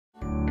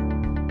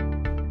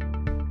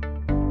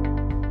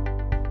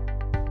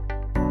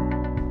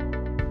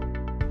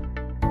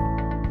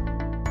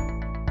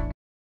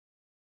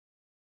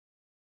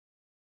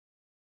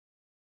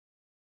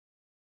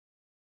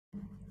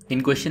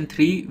In question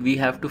 3, we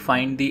have to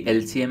find the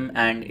LCM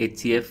and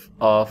HCF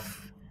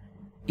of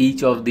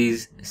each of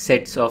these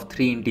sets of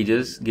 3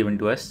 integers given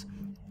to us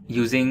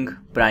using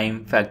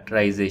prime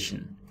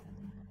factorization.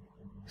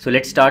 So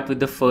let's start with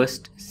the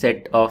first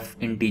set of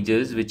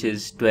integers, which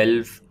is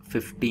 12,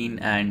 15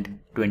 and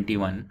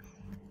 21.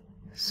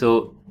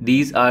 So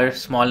these are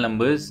small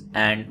numbers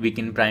and we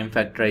can prime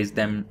factorize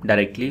them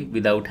directly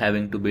without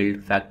having to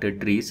build factor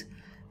trees.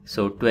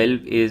 So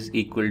 12 is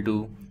equal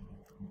to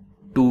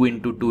 2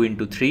 into 2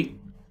 into 3.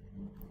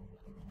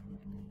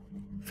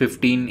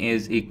 15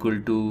 is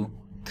equal to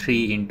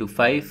 3 into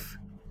 5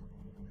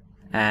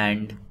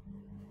 and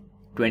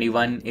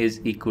 21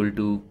 is equal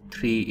to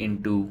 3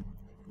 into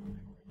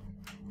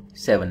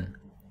 7.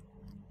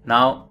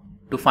 Now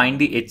to find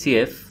the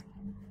HCF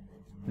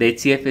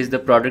is the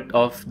product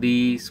of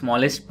the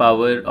smallest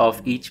power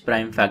of each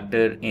prime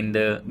factor in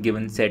the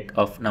given set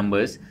of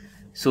numbers.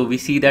 So we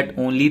see that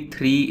only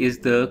 3 is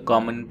the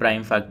common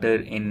prime factor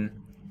in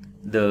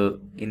the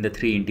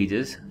 3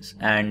 integers,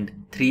 and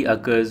 3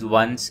 occurs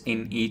once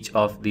in each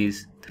of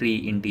these 3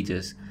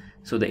 integers.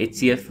 So the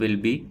HCF will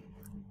be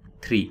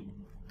 3.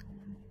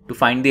 To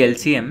find the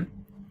LCM,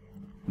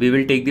 we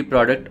will take the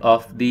product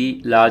of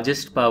the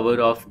largest power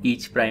of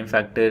each prime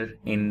factor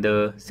in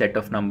the set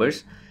of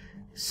numbers.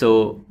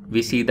 So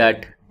we see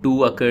that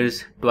 2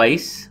 occurs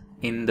twice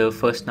in the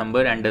first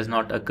number and does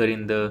not occur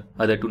in the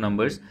other 2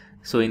 numbers.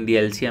 So in the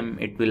LCM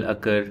it will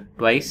occur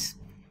twice,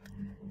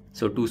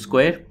 so 2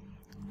 square.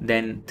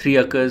 Then 3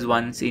 occurs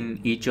once in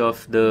each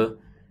of the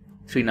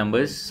 3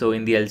 numbers, so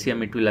in the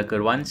LCM it will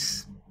occur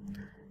once.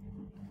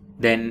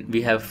 Then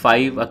we have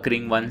 5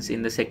 occurring once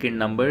in the second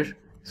number,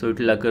 so it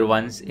will occur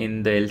once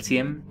in the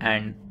LCM,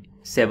 and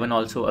 7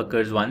 also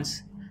occurs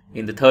once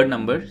in the third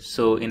number,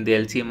 so in the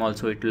LCM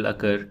also it will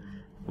occur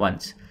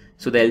once.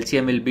 So the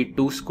LCM will be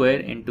 2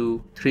 square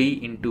into 3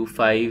 into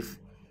 5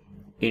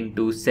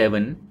 into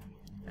 7,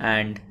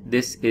 and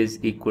this is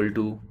equal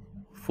to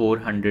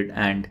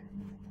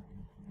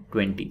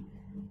 420.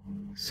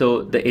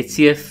 So the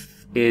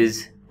HCF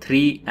is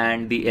 3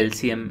 and the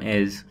LCM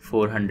is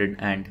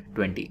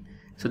 420.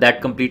 So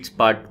that completes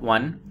part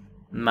 1.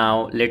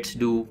 Now let's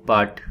do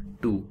part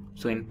 2.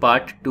 So in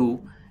part 2,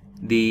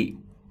 the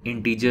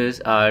integers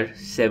are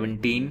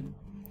 17,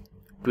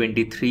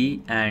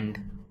 23 and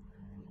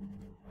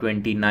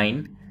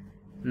 29.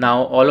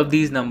 Now all of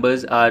these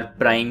numbers are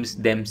primes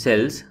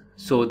themselves,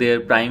 so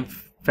their prime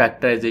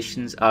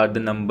factorizations are the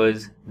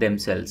numbers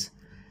themselves.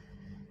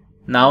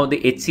 Now the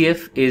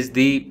HCF is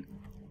the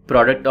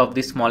product of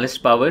the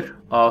smallest power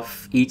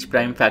of each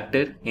prime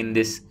factor in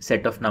this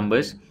set of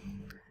numbers.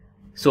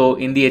 So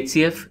in the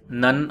HCF,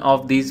 none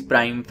of these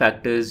prime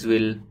factors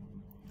will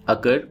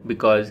occur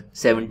because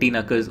 17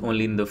 occurs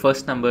only in the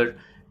first number,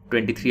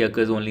 23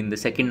 occurs only in the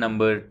second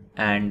number,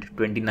 and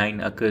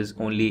 29 occurs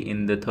only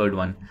in the third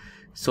one.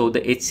 So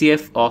the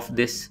HCF of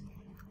this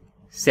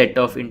set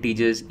of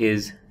integers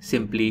is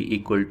simply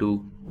equal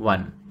to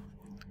 1.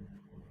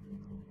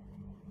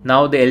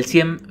 Now the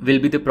LCM will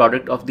be the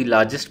product of the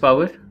largest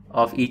power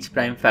of each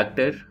prime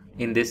factor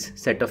in this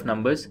set of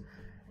numbers.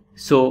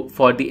 So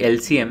for the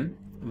LCM,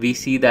 we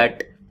see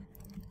that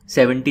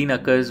 17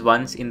 occurs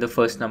once in the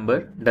first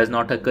number, does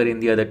not occur in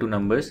the other 2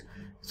 numbers.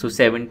 So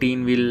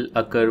 17 will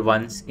occur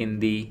once in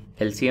the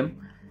LCM.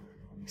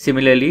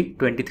 Similarly,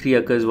 23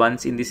 occurs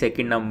once in the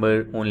second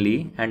number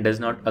only and does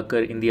not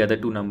occur in the other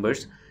 2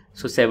 numbers.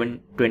 So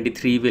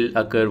 23 will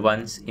occur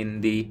once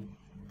in the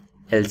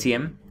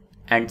LCM.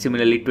 And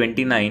similarly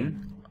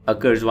 29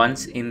 occurs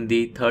once in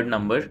the third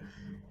number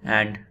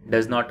and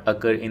does not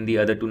occur in the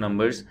other 2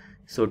 numbers.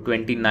 So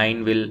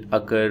 29 will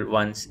occur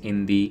once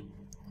in the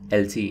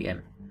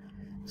LCM.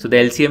 So the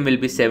LCM will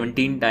be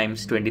 17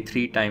 times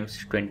 23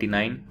 times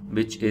 29,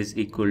 which is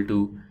equal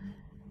to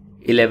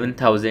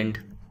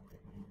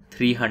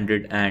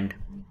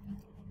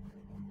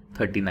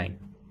 11,339.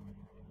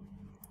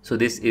 So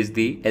this is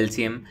the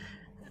LCM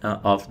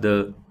of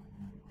the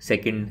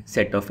second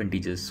set of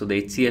integers. So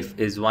the HCF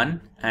is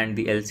 1 and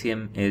the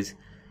LCM is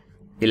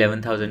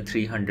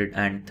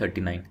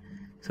 11,339.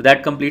 So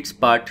that completes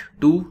part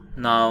 2.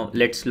 Now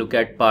let's look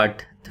at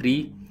part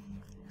 3.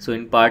 So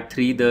in part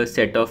 3, the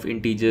set of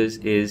integers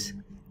is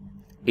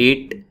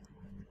 8,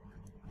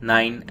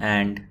 9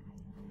 and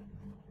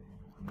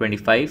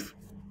 25.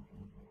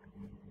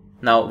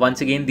 Now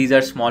once again, these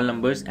are small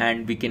numbers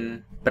and we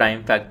can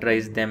prime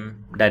factorize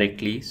them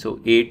directly.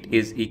 So 8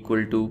 is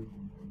equal to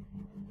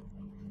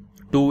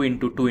 2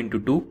 into 2 into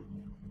 2.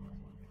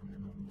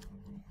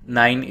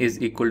 9 is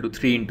equal to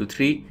 3 into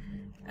 3.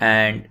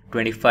 And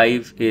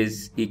 25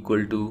 is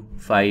equal to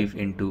 5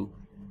 into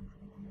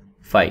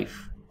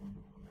 5.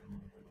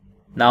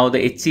 Now the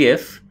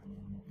HCF,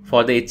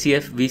 for the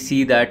HCF we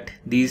see that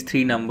these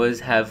 3 numbers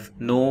have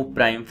no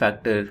prime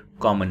factor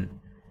common.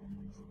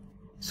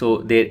 So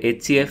their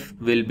HCF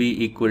will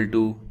be equal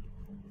to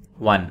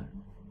 1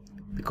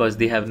 because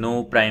they have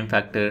no prime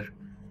factor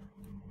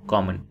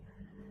common.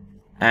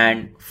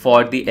 And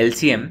for the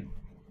LCM,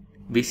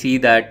 we see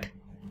that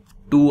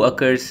 2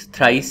 occurs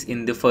thrice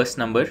in the first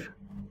number.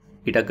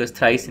 It occurs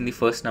thrice in the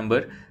first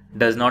number.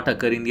 does not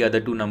occur in the other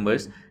two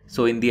numbers.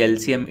 So in the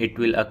LCM it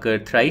will occur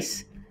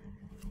thrice.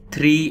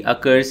 3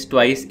 occurs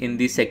twice in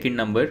the second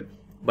number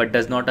but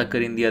does not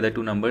occur in the other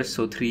two numbers.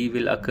 So 3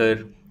 will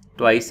occur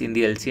twice in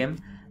the LCM,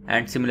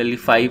 and similarly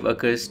 5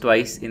 occurs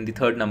twice in the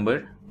third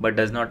number but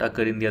does not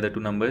occur in the other two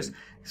numbers.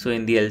 So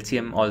in the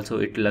LCM also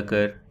it will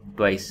occur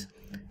twice.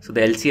 So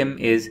the LCM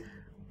is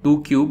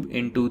 2 cube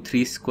into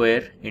 3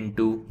 square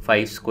into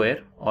 5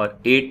 square, or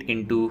 8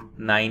 into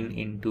 9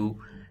 into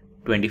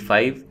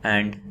 25,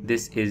 and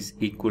this is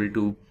equal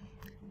to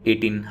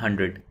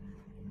 1800.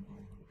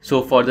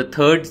 So for the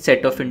third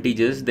set of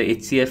integers, the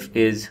HCF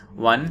is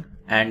 1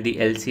 and the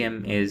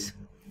LCM is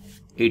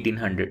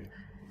 1800.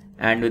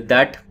 And with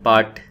that,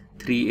 part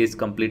 3 is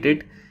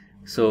completed.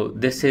 So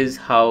this is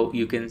how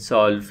you can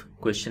solve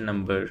question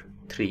number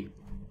 3.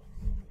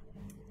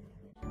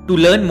 To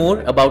learn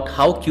more about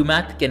how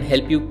QMath can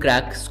help you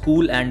crack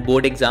school and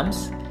board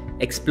exams,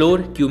 explore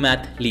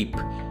QMath Leap,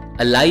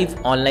 a live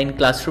online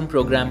classroom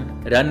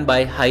program run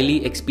by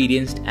highly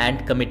experienced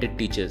and committed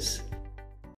teachers.